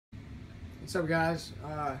What's up, guys?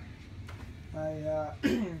 I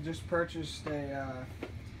just purchased a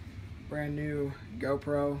brand new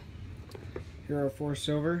GoPro Hero 4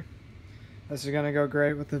 Silver. This is gonna go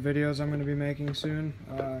great with the videos I'm gonna be making soon.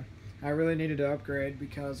 I really needed to upgrade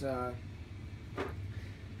because the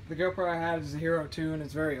GoPro I had is the Hero 2 and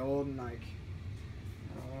it's very old, and like,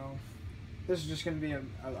 I don't know, this is just gonna be a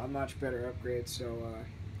much better upgrade. So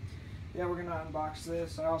yeah, we're gonna unbox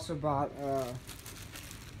this. I also bought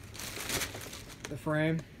the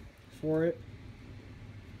frame for it,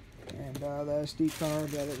 and the SD card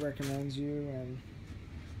that it recommends you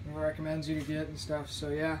to get and stuff. So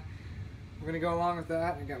yeah, we're gonna go along with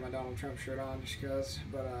that. I got my Donald Trump shirt on just because,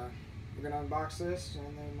 but we're gonna unbox this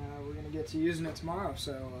and then we're gonna get to using it tomorrow.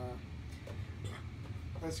 So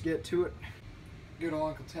let's get to it. Good old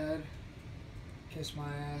Uncle Ted, kiss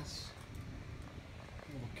my ass,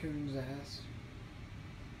 little coon's ass.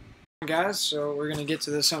 Guys, so we're gonna get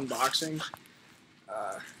to this unboxing.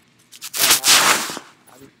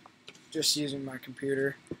 I'm just using my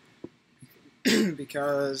computer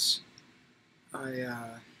because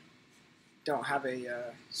I don't have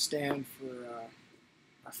a stand for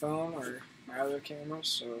my phone or my other cameras.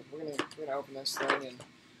 So we're gonna open this thing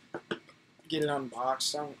and get it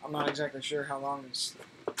unboxed. I'm not exactly sure how long this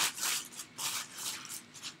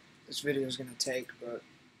video is gonna take, but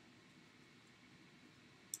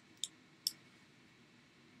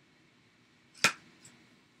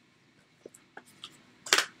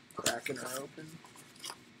cracking her open.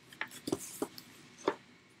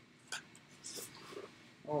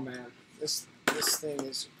 Oh man, this thing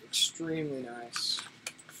is extremely nice.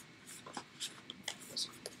 Just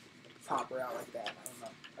pop her out like that. I don't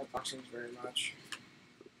know. Unboxings very much.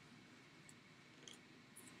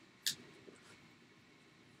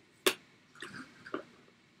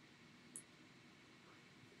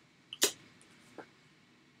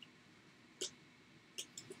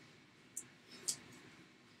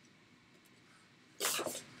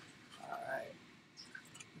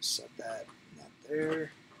 Set that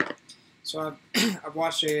there. So I've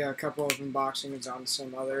watched a couple of unboxings on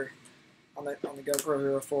some other on the GoPro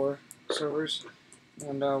Hero 4 servers,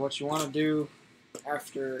 and what you want to do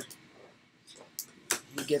after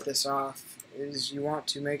you get this off is you want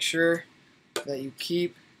to make sure that you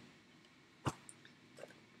keep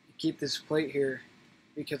this plate here,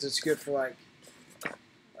 because it's good for like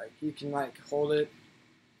you can like hold it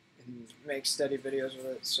and make steady videos with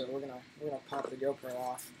it. So we're gonna pop the GoPro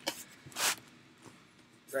off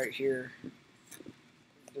right here.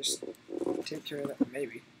 Just take care of that.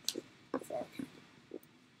 Maybe. Fuck.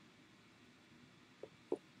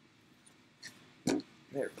 There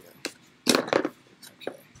we go.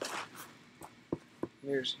 Okay.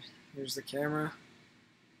 Here's the camera.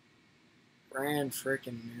 Brand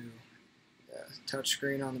freaking new.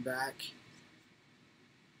 Touchscreen on the back.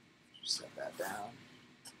 Just set that down.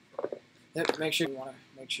 Yep, make sure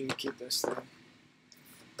you keep this thing.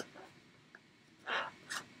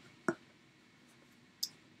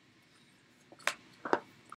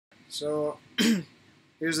 So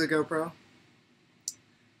here's the GoPro.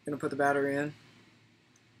 Gonna put the battery in.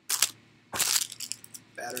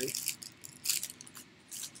 Battery.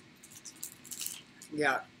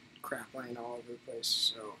 Got crap laying all over the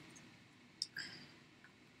place, so I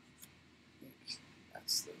think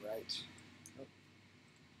that's the right.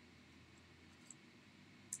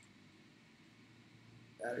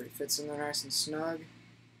 Battery fits in there nice and snug.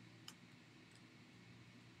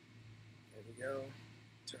 There we go.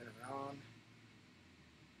 Turn it on.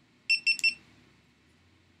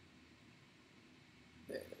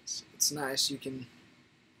 It's nice. You can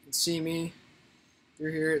see me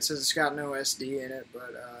through here. It says it's got no SD in it,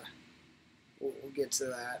 but we'll get to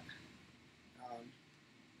that.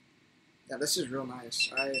 Yeah, this is real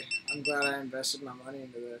nice. I'm glad I invested my money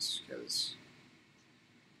into this, because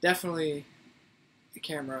definitely the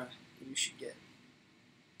camera you should get.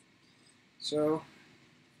 So,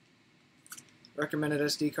 recommended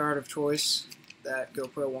SD card of choice that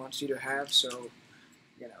GoPro wants you to have. So I'm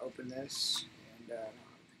gonna open this, and I don't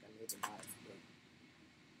think I need the knife.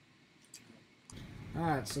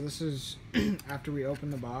 Alright, so this is after we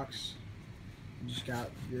open the box. You just got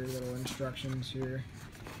your little instructions here.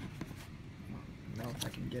 I don't know if I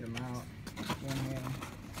can get them out with one hand.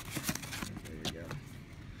 There you go.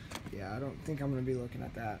 Yeah, I don't think I'm going to be looking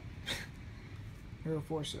at that. Hero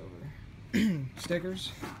 4 Silver.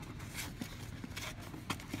 Stickers.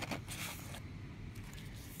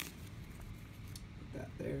 Put that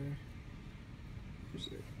there. Here's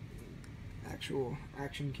the actual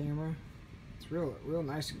action camera. It's real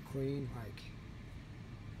nice and clean. Like,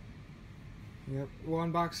 yep. We'll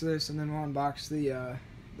unbox this, and then we'll unbox the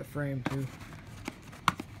the frame too.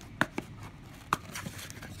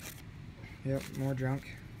 Yep, more junk.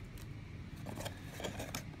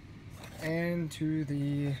 And to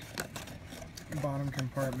the bottom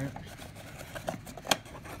compartment.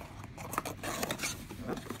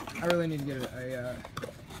 I really need to get a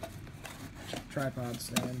tripod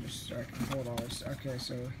stand just so I can hold all this. Okay,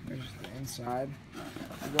 so there's the inside.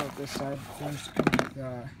 We'll go with this side first.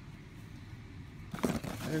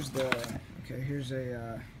 There's the, okay, here's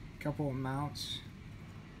a couple of mounts.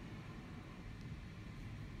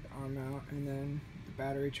 The arm mount, and then the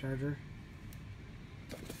battery charger.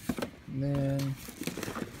 And then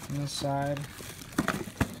on this side,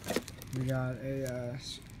 we got a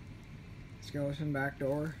skeleton back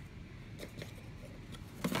door.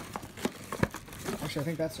 Actually, I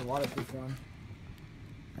think that's the waterproof one.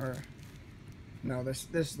 Or, no, this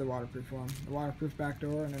is the waterproof one. The waterproof back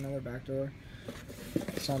door and another back door.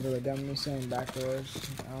 It sounds really dumb me saying back doors.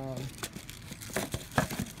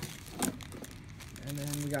 And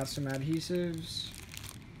then we got some adhesives.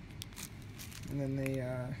 And then the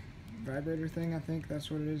vibrator thing, I think that's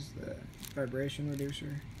what it is. The vibration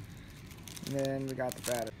reducer. And then we got the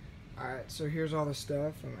battery. Alright, so here's all the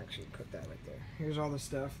stuff. I'm actually put that right there. Here's all the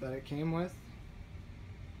stuff that it came with.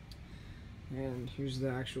 And here's the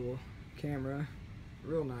actual camera.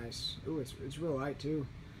 Real nice. Ooh, it's real light too.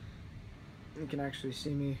 You can actually see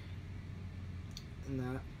me in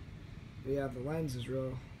that. But yeah, the lens is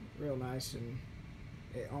real nice, and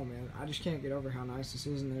oh man, I just can't get over how nice this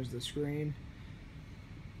is. And there's the screen.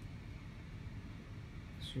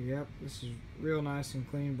 So yep, this is real nice and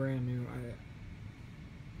clean, brand new.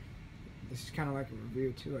 This is kind of like a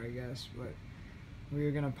review too, I guess. But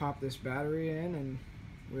we're gonna pop this battery in, and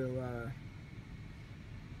we'll.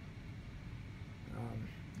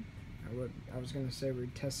 I was gonna say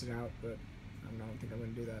we'd test it out, but I don't think I'm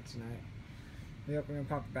gonna do that tonight. Yep, we're gonna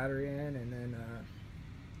pop the battery in and then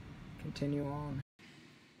continue on.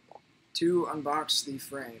 To unbox the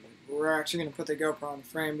frame, we're actually gonna put the GoPro on the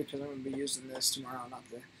frame because I'm gonna be using this tomorrow, not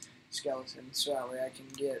the skeleton, so that way I can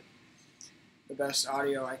get the best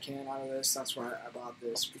audio I can out of this. That's why I bought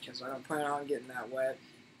this, because I don't plan on getting that wet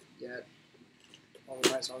yet.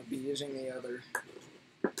 Otherwise, I'll be using the other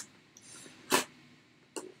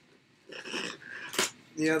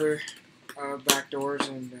back doors.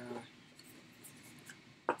 And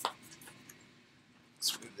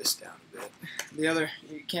let's move this down a bit. The other,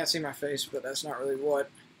 you can't see my face, but that's not really what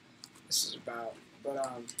this is about. But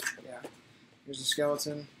yeah, here's the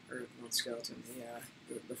skeleton, or not skeleton,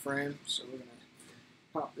 the frame. So we're gonna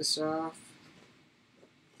pop this off.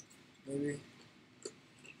 Maybe.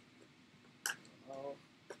 Oh,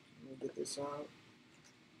 let me get this out.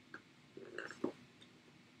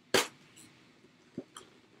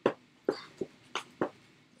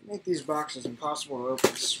 Make these boxes impossible to open,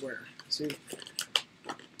 I swear. See? There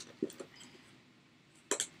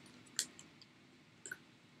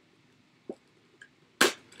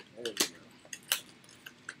we go.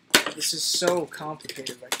 This is so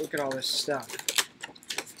complicated. Like, look at all this stuff.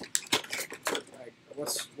 Like,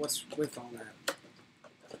 what's with all that?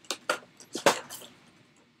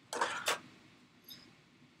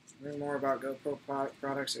 Learn more about GoPro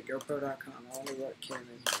products at GoPro.com. I wonder what came in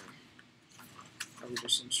here. Probably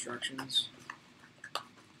just instructions.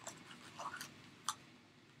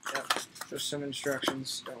 Yep, just some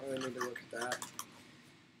instructions. Don't really need to look at that.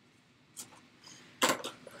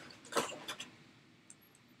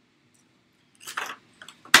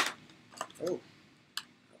 Oh,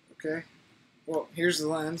 okay. Well, here's the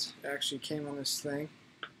lens. It actually came on this thing.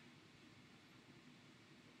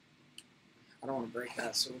 I don't want to break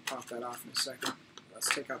that, so we'll pop that off in a second. Let's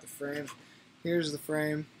take out the frame. Here's the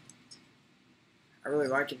frame. I really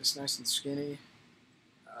like it. It's nice and skinny.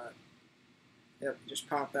 Yep, just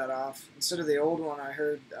pop that off. Instead of the old one, I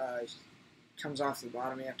heard comes off the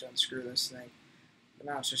bottom. You have to unscrew this thing. But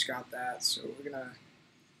now it's just got that. So we're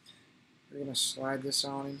gonna slide this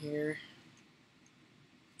on in here.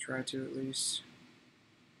 Try to at least.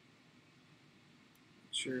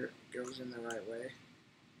 Make sure it goes in the right way.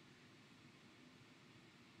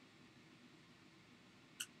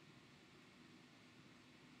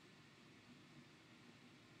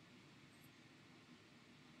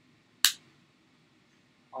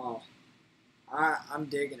 Oh, I'm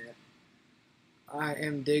digging it. I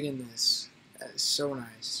am digging this. That is so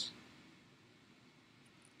nice.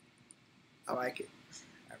 I like it.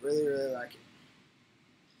 I really, really like it.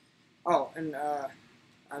 Oh, and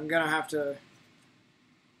I'm gonna have to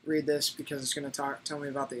read this because it's gonna tell me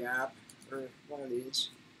about the app, or one of these.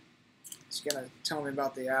 It's gonna tell me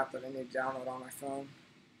about the app that I need to download on my phone,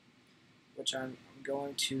 which I'm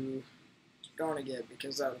going to going to get,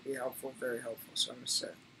 because that would be helpful, very helpful. So I'm just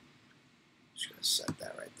gonna set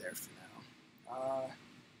that right there for now. Oh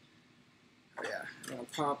yeah, I'm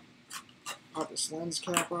gonna pop this lens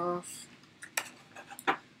cap off.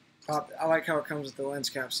 I like how it comes with the lens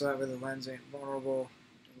cap, so that way the lens ain't vulnerable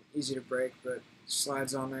and easy to break, but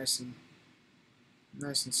slides on nice and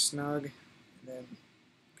snug, and then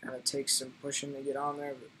kind of takes some pushing to get on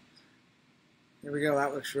there. But there we go.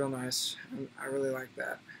 That looks real nice. I really like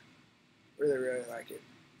that. Really like it.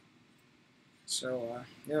 So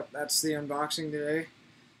yep, that's the unboxing today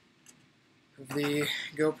of the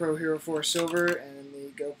GoPro Hero 4 Silver and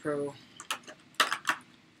the GoPro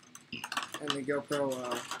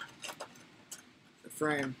the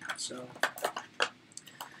frame. So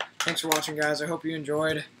thanks for watching, guys. I hope you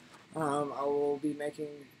enjoyed. I will be making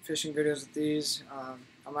fishing videos with these.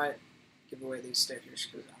 I might give away these stickers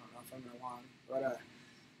because I don't know if I'm going to want them. But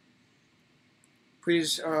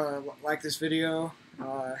please like this video.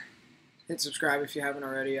 Hit subscribe if you haven't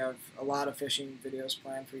already. I have a lot of fishing videos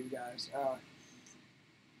planned for you guys.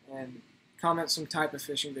 And comment some type of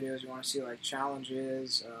fishing videos you want to see, like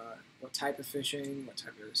challenges, what type of fishing, what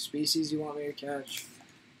type of species you want me to catch.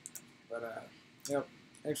 But yep,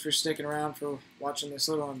 thanks for sticking around, for watching this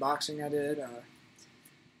little unboxing I did,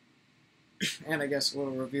 and I guess a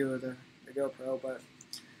little review of the GoPro. But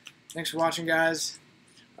thanks for watching, guys.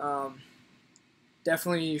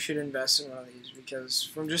 Definitely you should invest in one of these, because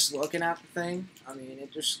from just looking at the thing, I mean,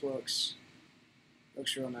 it just looks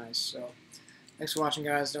real nice. So thanks for watching,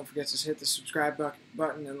 guys. Don't forget to hit the subscribe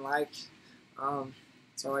button and like.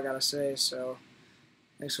 That's all I gotta say. So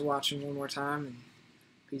thanks for watching one more time, and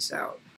peace out.